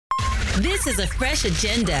This is a fresh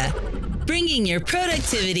agenda, bringing your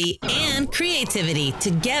productivity and creativity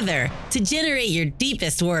together to generate your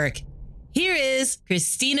deepest work. Here is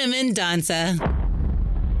Christina Mendonca.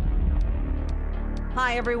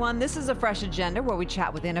 Hi, everyone. This is a fresh agenda where we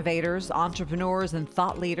chat with innovators, entrepreneurs, and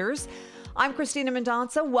thought leaders. I'm Christina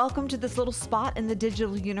Mendonca. Welcome to this little spot in the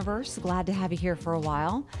digital universe. Glad to have you here for a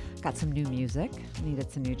while. Got some new music. Needed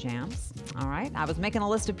some new jams. All right. I was making a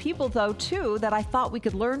list of people, though, too, that I thought we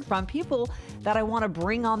could learn from. People that I want to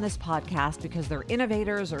bring on this podcast because they're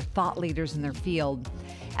innovators or thought leaders in their field.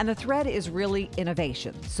 And the thread is really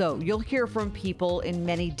innovation. So you'll hear from people in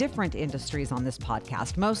many different industries on this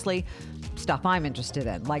podcast, mostly stuff I'm interested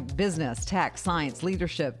in, like business, tech, science,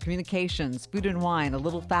 leadership, communications, food and wine, a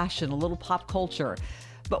little fashion, a little pop culture.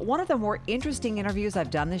 But one of the more interesting interviews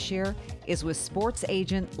I've done this year is with sports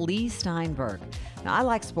agent Leigh Steinberg. Now, I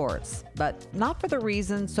like sports, but not for the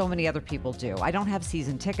reason so many other people do. I don't have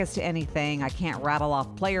season tickets to anything. I can't rattle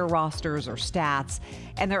off player rosters or stats.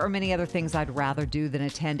 And there are many other things I'd rather do than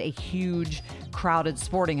attend a huge, crowded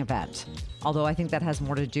sporting event. Although I think that has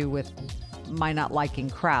more to do with my not liking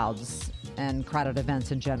crowds and crowded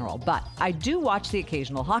events in general. But I do watch the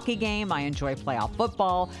occasional hockey game. I enjoy playoff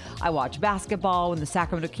football. I watch basketball when the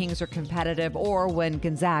Sacramento Kings are competitive or when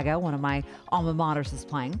Gonzaga, one of my alma maters, is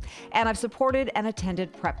playing. And I've supported and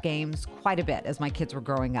attended prep games quite a bit as my kids were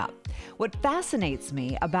growing up. What fascinates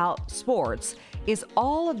me about sports is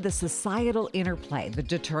all of the societal interplay, the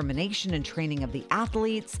determination and training of the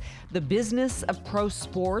athletes, the business of pro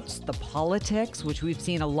sports, the politics, which we've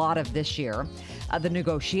seen a lot of this year, the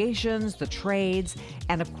negotiations, the trades,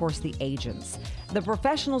 and of course the agents. The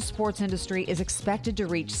professional sports industry is expected to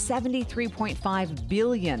reach $73.5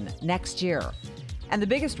 billion next year. And the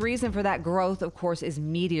biggest reason for that growth, of course, is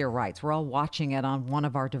media rights. We're all watching it on one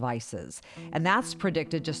of our devices. And that's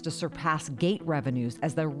predicted just to surpass gate revenues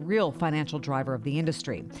as the real financial driver of the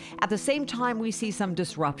industry. At the same time, we see some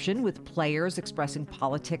disruption with players expressing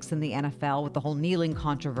politics in the NFL with the whole kneeling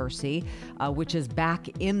controversy, which is back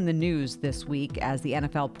in the news this week as the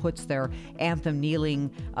NFL puts their anthem kneeling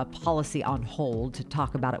policy on hold to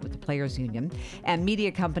talk about it with the players union. And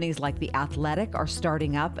media companies like The Athletic are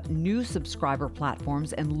starting up new subscriber platforms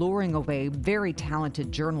and luring away very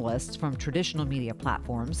talented journalists from traditional media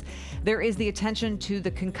platforms. There is the attention to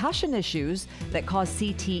the concussion issues that cause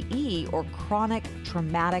CTE, or chronic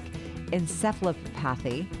traumatic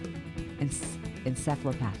encephalopathy.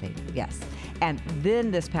 Encephalopathy, yes. And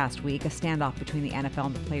then this past week, a standoff between the NFL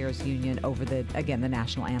and the Players Union over the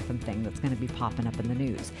national anthem thing that's going to be popping up in the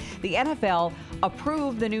news. The NFL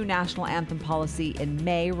approved the new national anthem policy in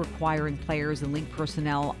May, requiring players and league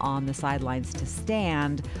personnel on the sidelines to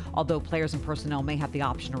stand, although players and personnel may have the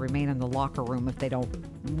option to remain in the locker room if they don't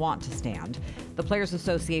want to stand. The Players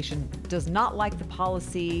Association does not like the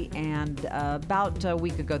policy, and about a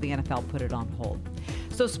week ago, the NFL put it on hold.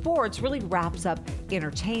 So sports really wraps up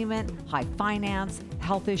entertainment, high finance,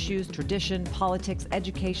 health issues, tradition, politics,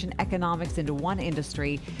 education, economics into one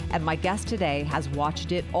industry. And my guest today has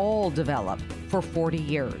watched it all develop for 40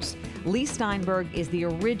 years. Leigh Steinberg is the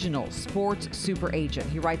original sports super agent.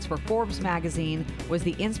 He writes for Forbes magazine, was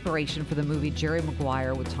the inspiration for the movie Jerry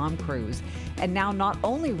Maguire with Tom Cruise, and now not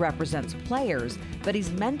only represents players, but he's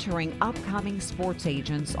mentoring upcoming sports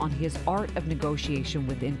agents on his art of negotiation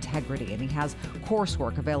with integrity, and he has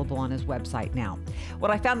coursework available on his website now. What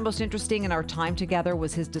I found most interesting in our time together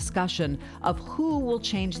was his discussion of who will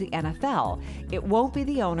change the NFL. It won't be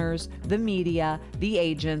the owners, the media, the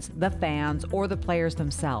agents, the fans, or the players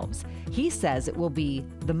themselves. He says it will be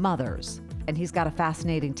the mothers, and he's got a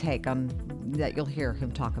fascinating take on that you'll hear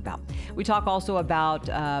him talk about. We talk also about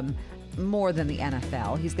more than the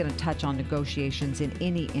NFL. He's going to touch on negotiations in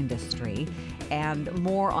any industry and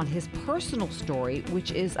more on his personal story,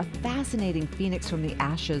 which is a fascinating phoenix from the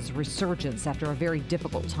ashes resurgence after a very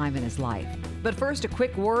difficult time in his life. But first, a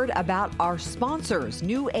quick word about our sponsors,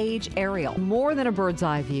 New Age Aerial. More than a bird's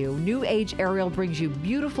eye view, New Age Aerial brings you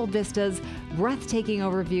beautiful vistas, breathtaking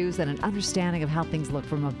overviews, and an understanding of how things look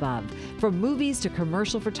from above. From movies to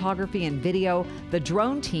commercial photography and video, the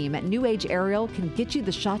drone team at New Age Aerial can get you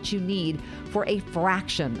the shots you need for a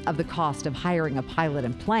fraction of the cost of hiring a pilot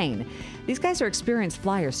and plane. These guys are experienced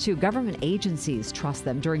flyers too. Government agencies trust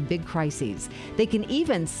them during big crises. They can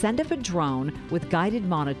even send up a drone with guided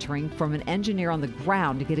monitoring from an engineer on the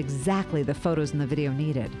ground to get exactly the photos and the video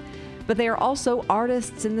needed. but they are also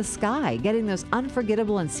artists in the sky, getting those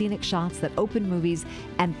unforgettable and scenic shots that open movies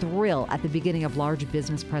and thrill at the beginning of large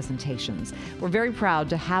business presentations. We're very proud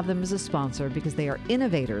to have them as a sponsor because they are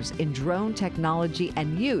innovators in drone technology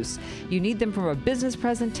and use. You need them from a business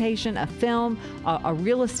presentation, a film, a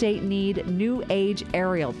real estate need. New Age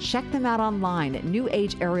Aerial. Check them out online at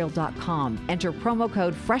newageaerial.com. Enter promo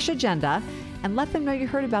code FRESHAGENDA and let them know you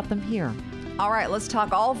heard about them here. All right, let's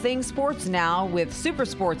talk all things sports now with Super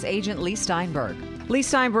Sports agent Leigh Steinberg. Leigh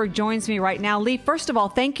Steinberg joins me right now. Leigh, first of all,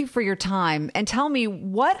 thank you for your time. And tell me,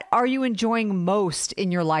 what are you enjoying most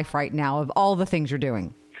in your life right now of all the things you're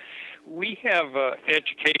doing? We have an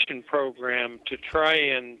education program to try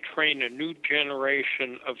and train a new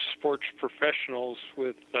generation of sports professionals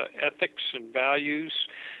with ethics and values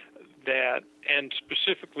and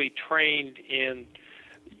specifically trained in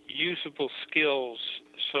usable skills.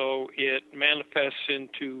 So it manifests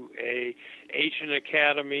into a Asian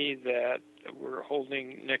Academy that we're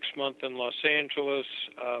holding next month in Los Angeles,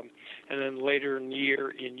 and then later in the year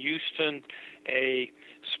in Houston, a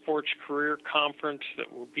sports career conference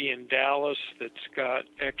that will be in Dallas that's got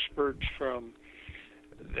experts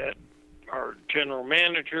that are general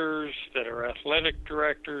managers, that are athletic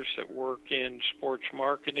directors, that work in sports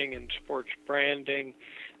marketing and sports branding,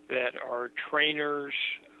 that are trainers,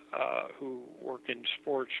 who work in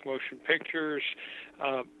sports motion pictures,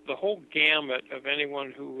 the whole gamut of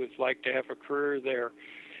anyone who would like to have a career there.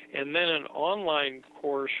 And then an online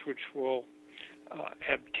course which will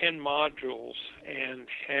have 10 modules and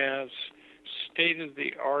has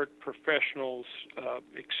state-of-the-art professionals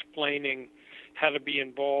explaining how to be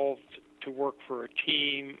involved to work for a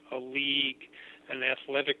team, a league, an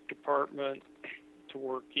athletic department, to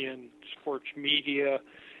work in sports media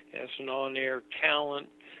as an on-air talent,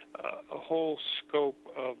 a whole scope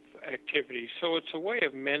of activities. So it's a way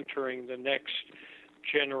of mentoring the next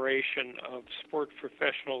generation of sports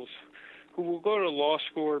professionals who will go to law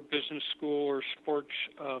school or business school or sports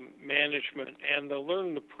management, and they'll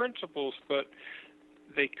learn the principles, but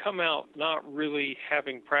they come out not really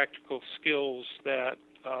having practical skills that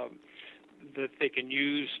they can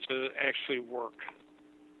use to actually work.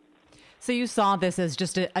 So you saw this as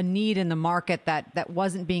just a need in the market that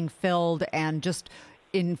wasn't being filled, and just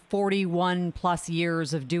in 41 plus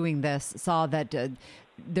years of doing this, saw that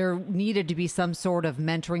there needed to be some sort of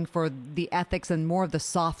mentoring for the ethics and more of the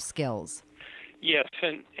soft skills. Yes,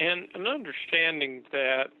 and an understanding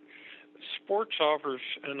that sports offers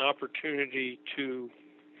an opportunity to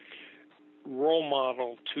role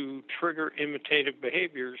model, to trigger imitative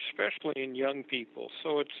behaviors, especially in young people.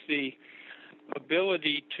 So it's the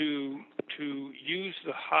ability to use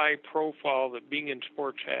the high profile that being in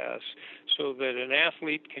sports has, so that an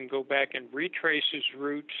athlete can go back and retrace his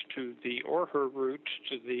roots or her roots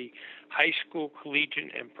to the high school,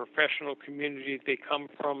 collegiate, and professional community they come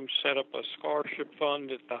from, set up a scholarship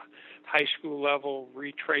fund at the high school level,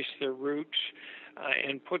 retrace their roots,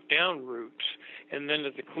 and put down roots. And then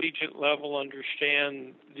at the collegiate level,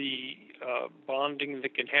 understand the bonding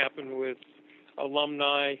that can happen with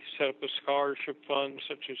alumni, set up a scholarship fund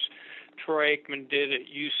such as Troy Aikman did at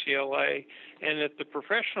UCLA, and at the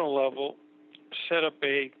professional level, set up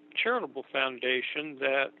a charitable foundation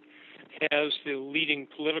that has the leading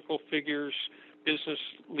political figures, business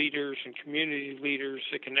leaders, and community leaders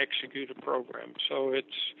that can execute a program. So it's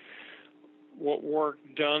what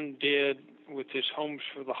Warwick Dunn did with his Homes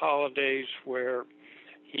for the Holidays, where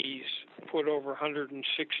he's put over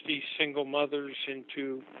 160 single mothers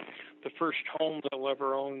into the first home they'll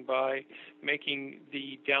ever own by making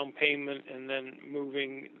the down payment and then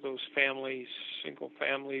moving those families, single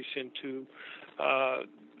families, into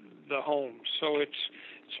the home. So it's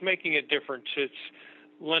making a difference. It's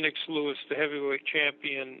Lennox Lewis, the heavyweight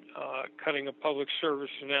champion, cutting a public service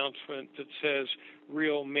announcement that says,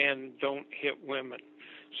 "Real men don't hit women."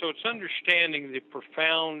 So it's understanding the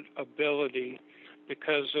profound ability,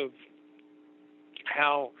 because of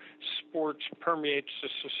how sports permeates the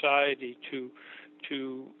society, to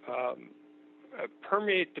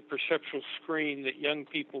permeate the perceptual screen that young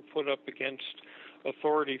people put up against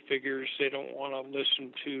authority figures. They don't want to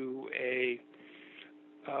listen to a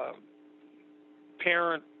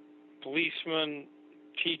parent, policeman,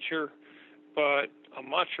 teacher, but a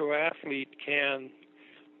macho athlete can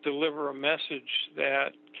deliver a message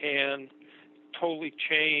that can totally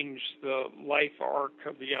change the life arc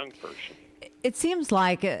of a young person. It seems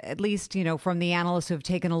like, at least, from the analysts who have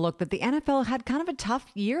taken a look, that the NFL had kind of a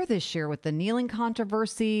tough year this year with the kneeling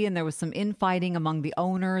controversy, and there was some infighting among the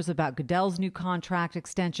owners about Goodell's new contract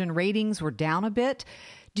extension. Ratings were down a bit.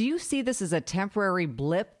 Do you see this as a temporary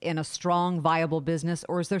blip in a strong, viable business,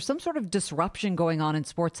 or is there some sort of disruption going on in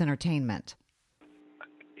sports entertainment?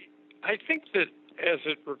 I think that as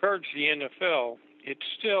it regards the NFL, it's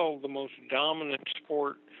still the most dominant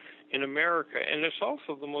sport in America, and it's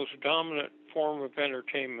also the most dominant form of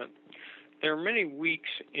entertainment. There are many weeks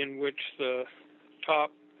in which the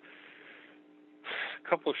top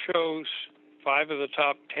couple shows, 5 of the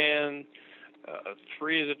top 10,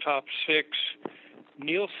 3 of the top 6,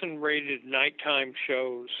 Nielsen-rated nighttime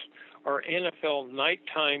shows are NFL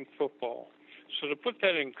nighttime football. So to put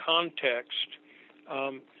that in context,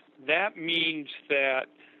 that means that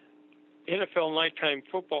NFL nighttime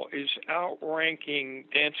football is outranking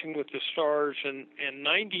Dancing with the Stars and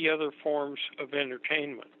 90 other forms of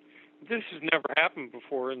entertainment. This has never happened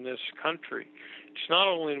before in this country. It's not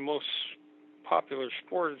only the most popular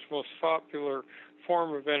sport, it's the most popular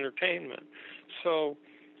form of entertainment. So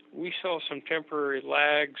we saw some temporary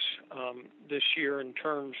lags this year in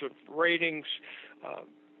terms of ratings.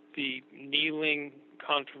 The kneeling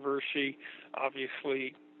controversy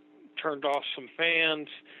obviously turned off some fans.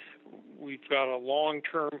 We've got a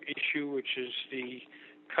long-term issue, which is the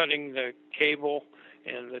cutting the cable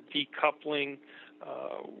and the decoupling,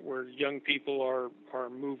 where young people are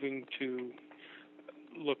moving to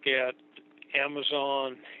look at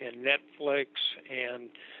Amazon and Netflix and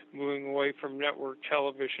moving away from network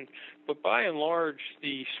television. But by and large,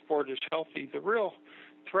 the sport is healthy. The real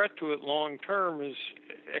threat to it long term is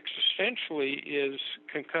existentially is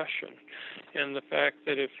concussion, and the fact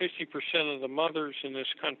that if 50% of the mothers in this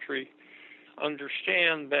country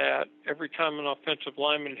understand that every time an offensive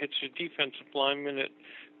lineman hits a defensive lineman, it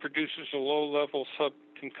produces a low-level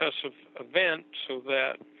subconcussive event, so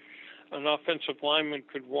that an offensive lineman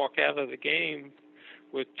could walk out of the game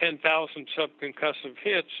with 10,000 subconcussive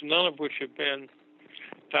hits, none of which have been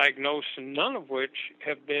diagnosed and none of which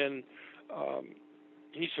have been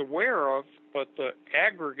he's aware of, but the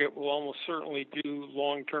aggregate will almost certainly do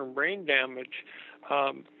long-term brain damage.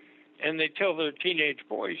 And they tell their teenage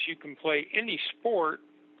boys, you can play any sport,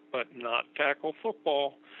 but not tackle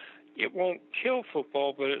football. It won't kill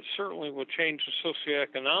football, but it certainly will change the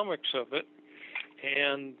socioeconomics of it.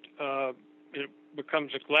 And it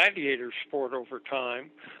becomes a gladiator sport over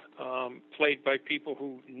time, played by people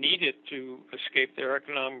who need it to escape their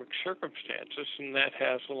economic circumstances, and that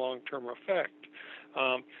has a long-term effect.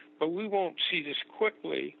 But we won't see this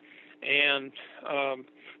quickly, and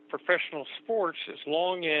professional sports, as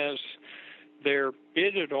long as they're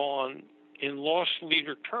bidded on in loss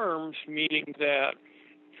leader terms, meaning that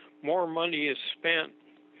more money is spent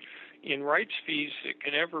in rights fees that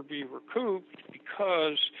can never be recouped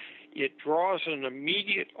because it draws an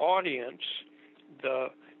immediate audience. The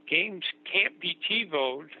games can't be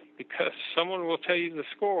TiVo'd because someone will tell you the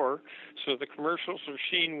score, so the commercials are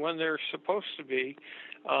seen when they're supposed to be,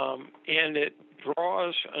 and it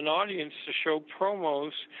draws an audience to show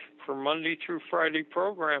promos for Monday through Friday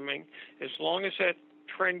programming. As long as that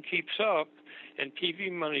trend keeps up and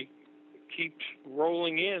TV money keeps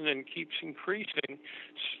rolling in and keeps increasing,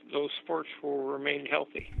 those sports will remain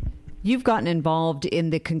healthy. You've gotten involved in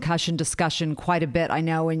the concussion discussion quite a bit, I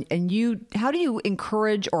know, and how do you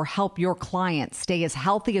encourage or help your clients stay as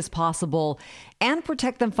healthy as possible and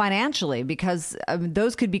protect them financially? Because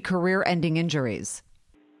those could be career-ending injuries.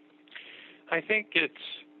 I think it's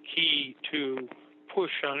key to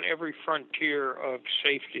push on every frontier of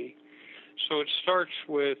safety. So it starts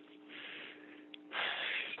with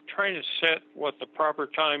trying to set what the proper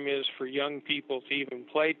time is for young people to even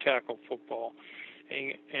play tackle football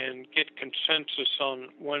and get consensus on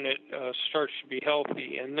when it starts to be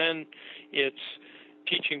healthy. And then it's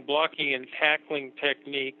teaching blocking and tackling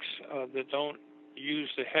techniques that don't use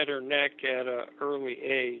the head or neck at an early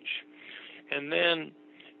age. And then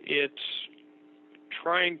it's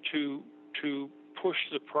trying to push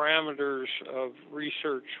the parameters of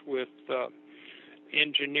research with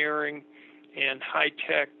engineering and high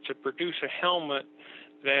tech to produce a helmet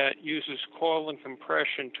that uses coil and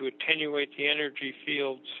compression to attenuate the energy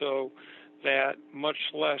field so that much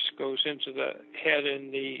less goes into the head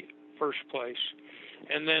in the first place.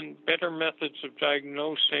 And then better methods of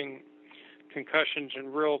diagnosing concussions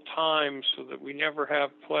in real time so that we never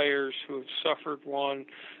have players who have suffered one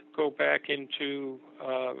go back into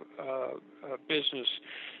business.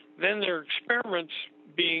 Then there are experiments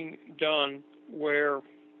being done where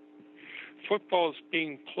football is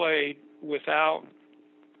being played without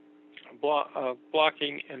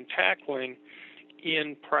blocking and tackling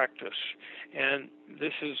in practice. And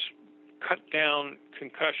this has cut down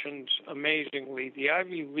concussions amazingly. The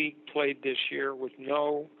Ivy League played this year with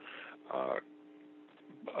no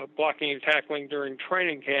blocking and tackling during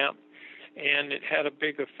training camp, and it had a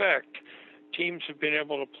big effect. Teams have been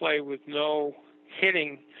able to play with no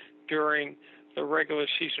hitting during the regular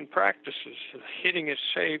season practices. Hitting is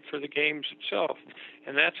saved for the games itself,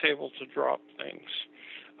 and that's able to drop things.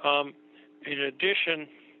 In addition,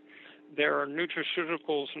 there are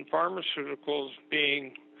nutraceuticals and pharmaceuticals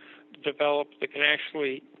being developed that can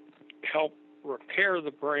actually help repair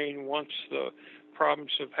the brain once the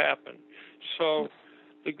problems have happened. So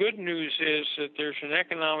the good news is that there's an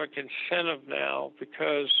economic incentive now,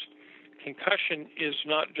 because concussion is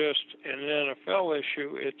not just an NFL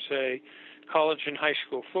issue, it's a college and high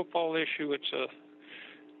school football issue, it's a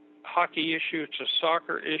hockey issue, it's a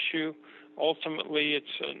soccer issue. Ultimately,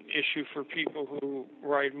 it's an issue for people who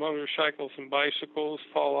ride motorcycles and bicycles,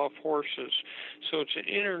 fall off horses. So it's an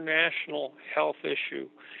international health issue,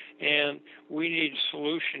 and we need a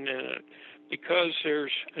solution in it. Because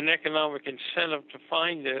there's an economic incentive to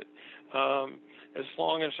find it, as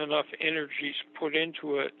long as enough energy is put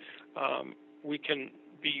into it, we can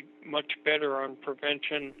be much better on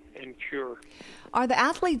prevention and cure. Are the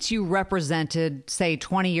athletes you represented, say,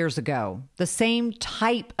 20 years ago, the same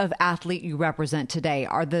type of athlete you represent today?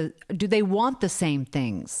 Do they want the same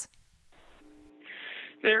things?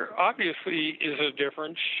 There obviously is a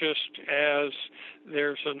difference, just as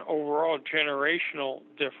there's an overall generational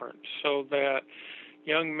difference, so that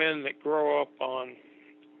young men that grow up on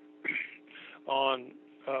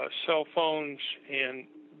cell phones and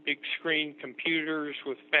big screen computers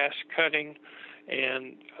with fast cutting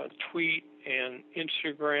and tweet and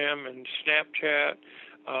Instagram and Snapchat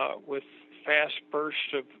with fast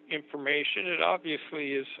bursts of information, it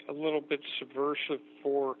obviously is a little bit subversive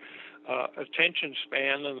for attention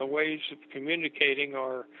span, and the ways of communicating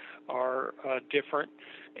are different,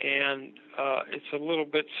 and it's a little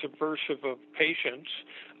bit subversive of patience.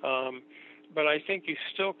 But I think you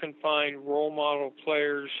still can find role model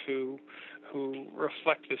players who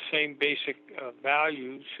reflect the same basic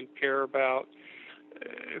values, who care about,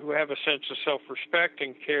 who have a sense of self-respect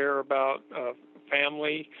and care about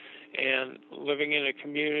family and living in a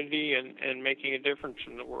community and making a difference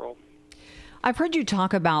in the world. I've heard you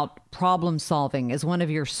talk about problem solving as one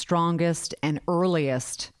of your strongest and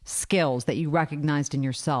earliest skills that you recognized in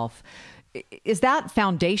yourself. Is that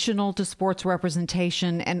foundational to sports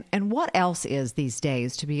representation? And what else is these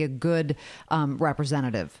days to be a good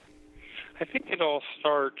representative? I think it all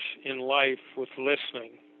starts in life with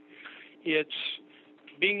listening. It's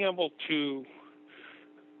being able to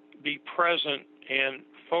be present and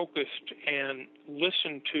focused and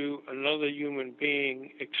listen to another human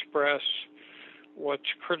being express what's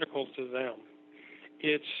critical to them.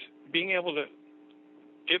 It's being able to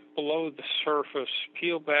dip below the surface,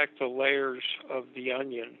 peel back the layers of the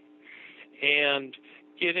onion, and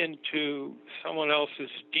get into someone else's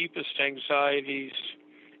deepest anxieties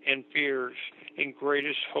and fears and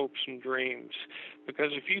greatest hopes and dreams.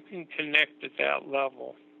 Because if you can connect at that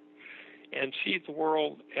level and see the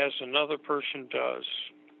world as another person does,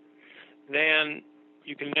 then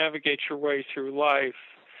you can navigate your way through life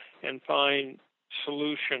and find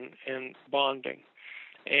solution and bonding.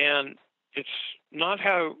 And it's not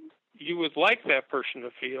how you would like that person to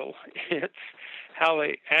feel, it's how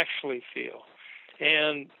they actually feel.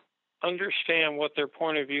 And understand what their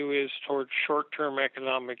point of view is towards short-term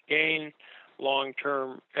economic gain,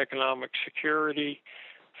 long-term economic security,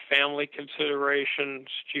 family considerations,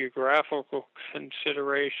 geographical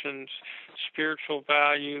considerations, spiritual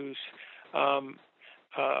values,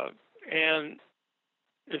 and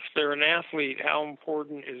if they're an athlete, how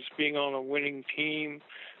important is being on a winning team,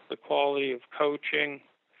 the quality of coaching,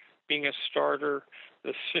 being a starter,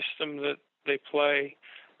 the system that they play,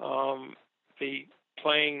 the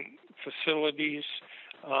playing facilities,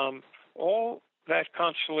 all that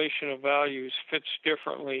constellation of values fits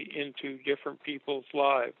differently into different people's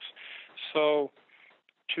lives. So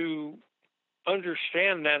to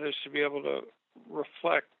understand that is to be able to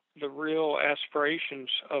reflect the real aspirations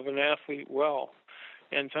of an athlete well,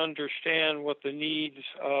 and to understand what the needs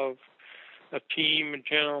of a team and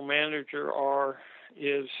general manager are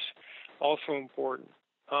is also important.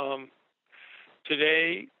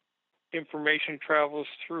 Today, information travels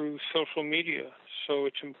through social media, so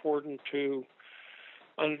it's important to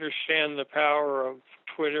understand the power of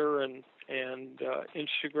Twitter and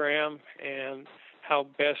Instagram and how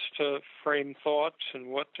best to frame thoughts and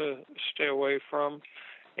what to stay away from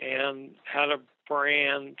and how to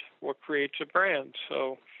brand what creates a brand.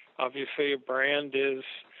 So Obviously, a brand is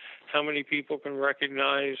how many people can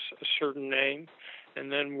recognize a certain name,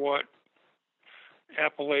 and then what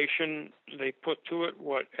appellation they put to it,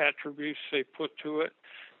 what attributes they put to it,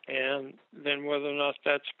 and then whether or not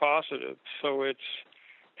that's positive. So it's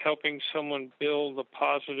helping someone build a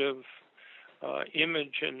positive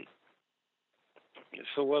image. And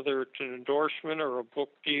so whether it's an endorsement or a book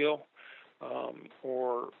deal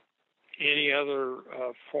or any other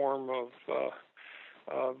form of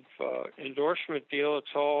endorsement deal,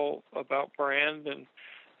 it's all about brand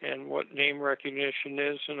and what name recognition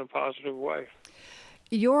is in a positive way.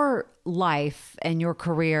 Your life and your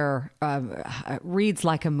career reads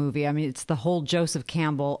like a movie. I mean, it's the whole Joseph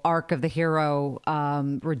Campbell arc of the hero,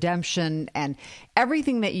 redemption, and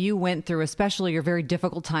everything that you went through, especially your very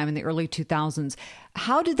difficult time in the early 2000s.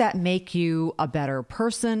 How did that make you a better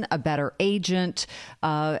person, a better agent,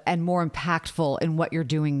 and more impactful in what you're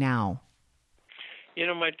doing now? You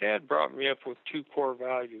know, my dad brought me up with two core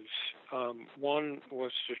values. One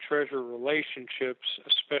was to treasure relationships,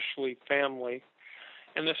 especially family.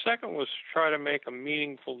 And the second was to try to make a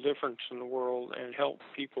meaningful difference in the world and help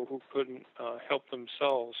people who couldn't help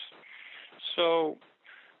themselves. So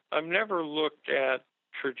I've never looked at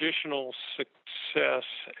traditional success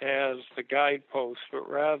as the guidepost, but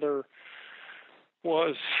rather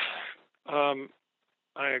was I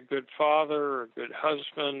a good father, a good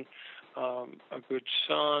husband, a good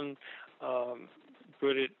son,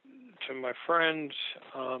 good to my friends,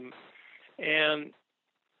 and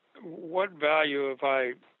what value have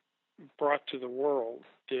I brought to the world?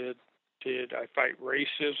 Did I fight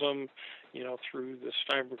racism, through the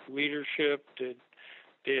Steinberg leadership? Did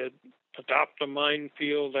Adopt a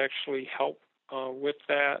Minefield actually help with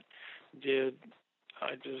that? Did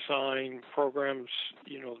I design programs,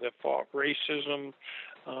 that fought racism?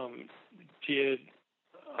 Did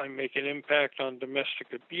I make an impact on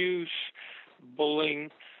domestic abuse,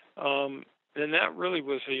 bullying? And that really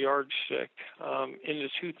was a yardstick. In the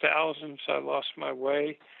 2000s, I lost my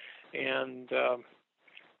way and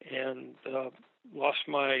lost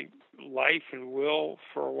my life and will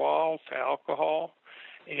for a while to alcohol.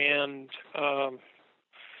 And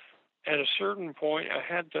at a certain point, I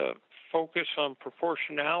had to focus on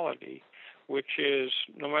proportionality, which is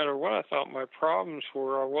no matter what I thought my problems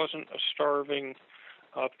were, I wasn't a starving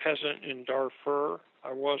peasant in Darfur.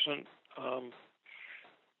 I wasn't.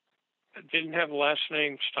 I didn't have the last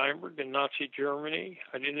name Steinberg in Nazi Germany.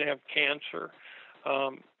 I didn't have cancer.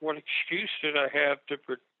 What excuse did I have to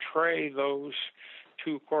portray those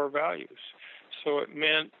two core values? So it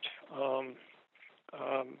meant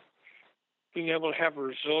being able to have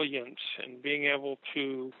resilience and being able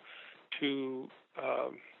to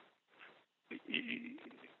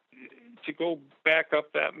go back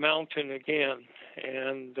up that mountain again,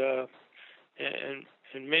 and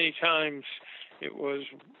many times it was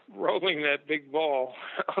rolling that big ball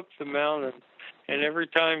up the mountain, and every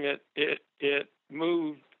time it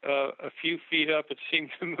moved a few feet up, it seemed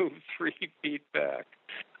to move 3 feet back.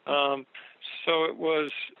 So it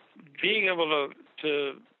was being able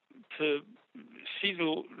to see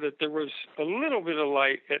that there was a little bit of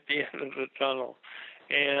light at the end of the tunnel,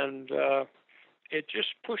 and it just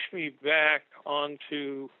pushed me back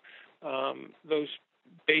onto those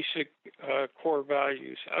basic core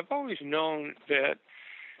values. I've always known that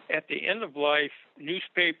at the end of life,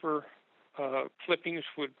 newspaper clippings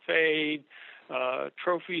would fade,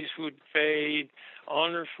 trophies would fade,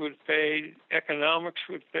 honors would fade, economics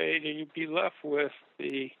would fade, and you'd be left with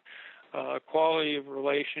the quality of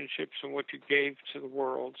relationships and what you gave to the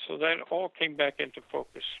world. So that all came back into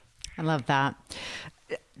focus. I love that.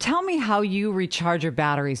 Tell me how you recharge your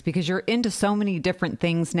batteries, because you're into so many different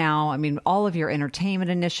things now. I mean, all of your entertainment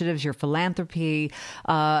initiatives, your philanthropy,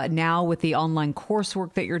 now with the online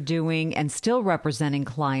coursework that you're doing and still representing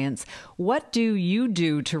clients. What do you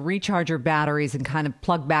do to recharge your batteries and kind of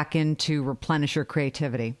plug back in to replenish your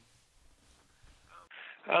creativity?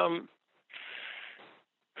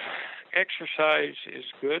 Exercise is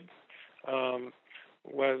good,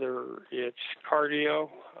 whether it's cardio,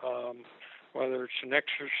 whether it's an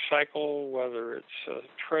exercise cycle, whether it's a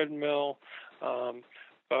treadmill,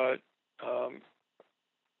 but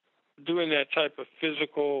doing that type of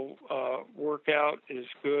physical workout is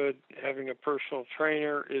good. Having a personal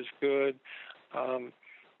trainer is good.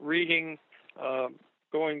 Reading,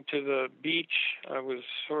 going to the beach. I was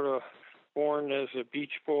sort of born as a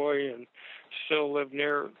beach boy and still live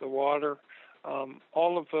near the water.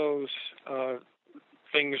 All of those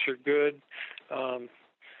things are good.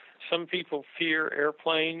 Some people fear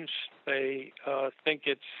airplanes. They think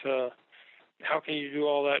it's, how can you do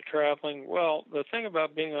all that traveling? Well, the thing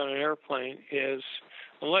about being on an airplane is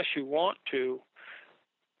unless you want to,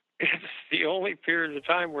 it's the only period of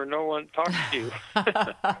time where no one talks to you.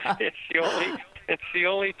 It's the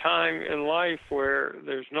only time in life where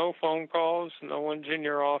there's no phone calls, no one's in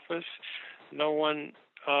your office, no one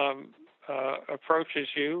approaches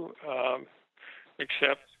you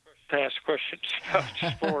except to ask questions about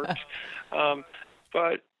sports.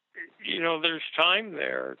 But there's time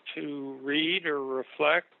there to read or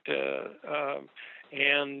reflect,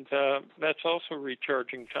 and that's also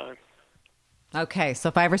recharging time. Okay, so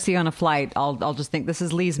if I ever see you on a flight, I'll just think this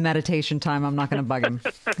is Leigh's meditation time. I'm not going to bug him.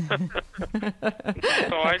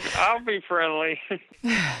 So I'll be friendly.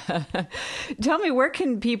 Tell me, where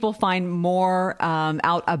can people find more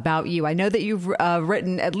out about you? I know that you've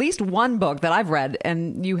written at least one book that I've read,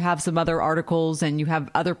 and you have some other articles, and you have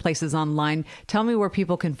other places online. Tell me where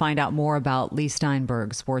people can find out more about Leigh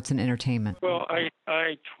Steinberg, sports and entertainment. Well,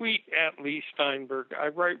 I tweet at Leigh Steinberg. I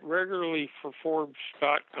write regularly for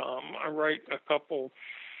Forbes.com. I write a couple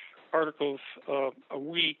articles a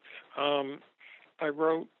week. I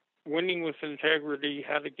wrote Winning with Integrity,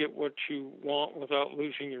 How to Get What You Want Without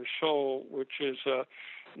Losing Your Soul, which is a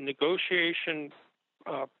negotiation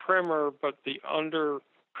primer, but the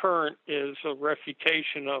undercurrent is a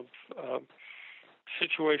refutation of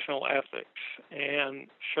situational ethics and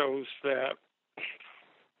shows that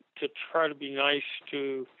to try to be nice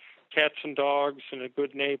to cats and dogs and a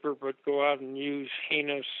good neighbor, but go out and use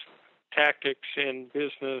heinous tactics in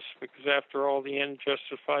business, because after all, the end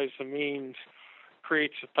justifies the means,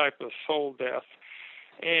 creates a type of soul death.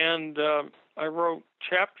 And I wrote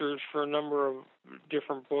chapters for a number of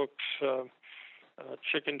different books,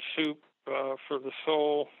 Chicken Soup for the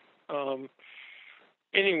Soul. And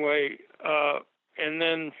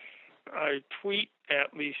then I tweet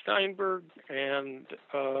at Leigh Steinberg, and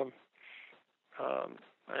then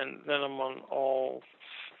I'm on all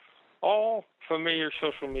familiar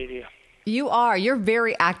social media. You're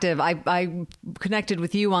very active. I connected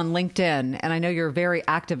with you on LinkedIn, and I know you're very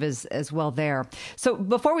active as well there. So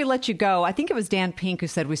before we let you go, I think it was Dan Pink who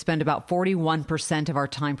said we spend about 41% of our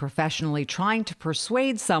time professionally trying to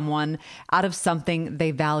persuade someone out of something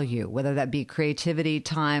they value, whether that be creativity,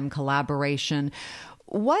 time, collaboration.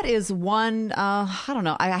 What is one, I don't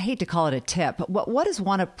know, I hate to call it a tip, but what is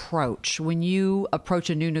one approach when you approach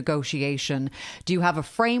a new negotiation? Do you have a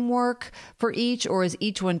framework for each, or is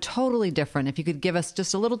each one totally different? If you could give us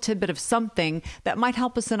just a little tidbit of something that might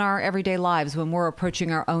help us in our everyday lives when we're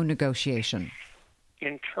approaching our own negotiation.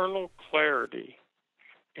 Internal clarity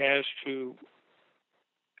as to,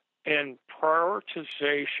 and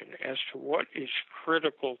prioritization as to what is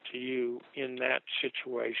critical to you in that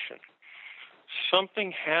situation.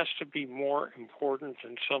 Something has to be more important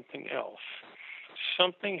than something else.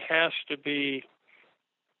 Something has to be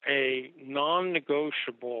a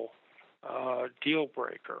non-negotiable deal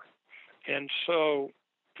breaker. And so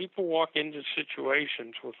people walk into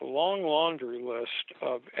situations with a long laundry list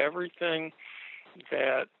of everything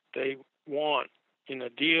that they want in a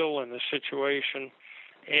deal, in a situation,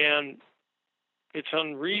 and it's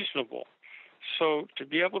unreasonable. So to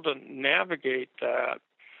be able to navigate that,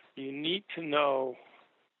 you need to know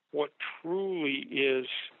what truly is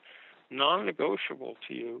non-negotiable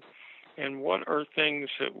to you, and what are things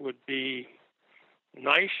that would be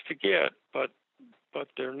nice to get, but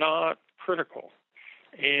they're not critical.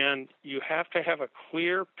 And you have to have a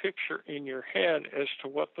clear picture in your head as to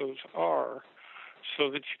what those are,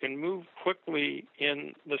 so that you can move quickly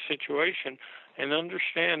in the situation and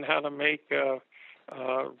understand how to make a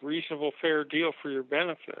reasonable, fair deal for your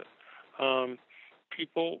benefit.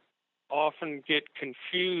 People often get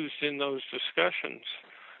confused in those discussions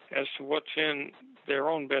as to what's in their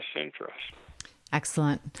own best interest.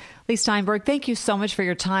 Excellent. Leigh Steinberg, thank you so much for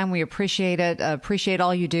your time. We appreciate it, appreciate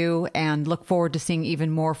all you do, and look forward to seeing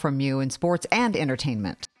even more from you in sports and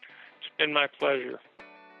entertainment. It's been my pleasure.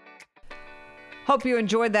 Hope you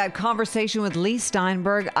enjoyed that conversation with Leigh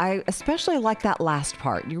Steinberg. I especially like that last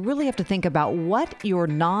part. You really have to think about what your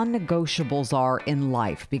non-negotiables are in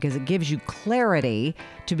life, because it gives you clarity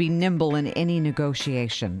to be nimble in any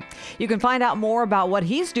negotiation. You can find out more about what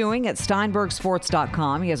he's doing at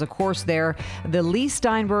steinbergsports.com. He has a course there, the Leigh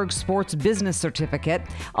Steinberg Sports Business Certificate.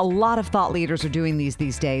 A lot of thought leaders are doing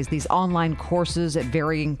these days, these online courses at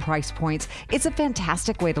varying price points. It's a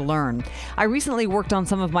fantastic way to learn. I recently worked on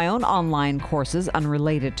some of my own online courses courses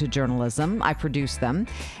unrelated to journalism. I produce them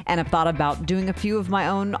and have thought about doing a few of my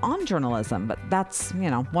own on journalism, but that's,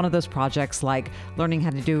 one of those projects like learning how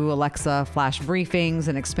to do Alexa flash briefings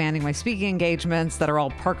and expanding my speaking engagements that are all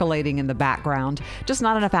percolating in the background. Just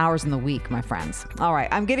not enough hours in the week, my friends. All right,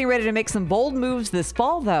 I'm getting ready to make some bold moves this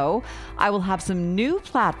fall, though. I will have some new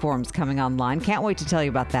platforms coming online. Can't wait to tell you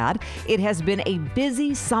about that. It has been a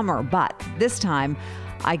busy summer, but this time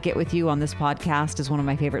I get with you on this podcast is one of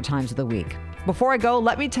my favorite times of the week. Before I go,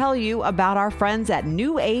 let me tell you about our friends at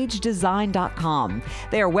newagedesign.com.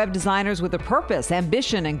 They are web designers with a purpose,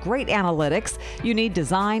 ambition, and great analytics. You need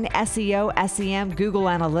design, SEO, SEM, Google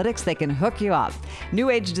Analytics. They can hook you up.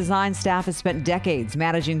 New Age Design staff has spent decades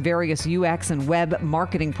managing various UX and web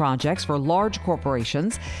marketing projects for large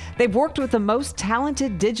corporations. They've worked with the most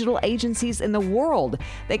talented digital agencies in the world.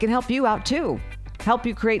 They can help you out too. Help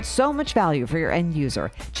you create so much value for your end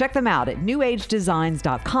user. Check them out at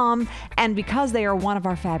newagedesigns.com. And because they are one of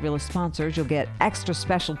our fabulous sponsors, you'll get extra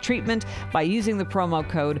special treatment by using the promo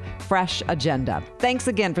code Fresh Agenda. Thanks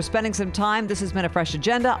again for spending some time. This has been a Fresh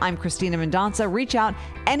Agenda. I'm Christina Mendonca. Reach out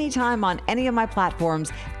anytime on any of my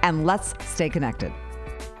platforms and let's stay connected.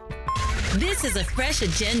 This is a Fresh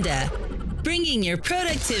Agenda, bringing your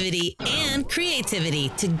productivity and creativity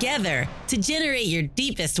together to generate your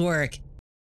deepest work.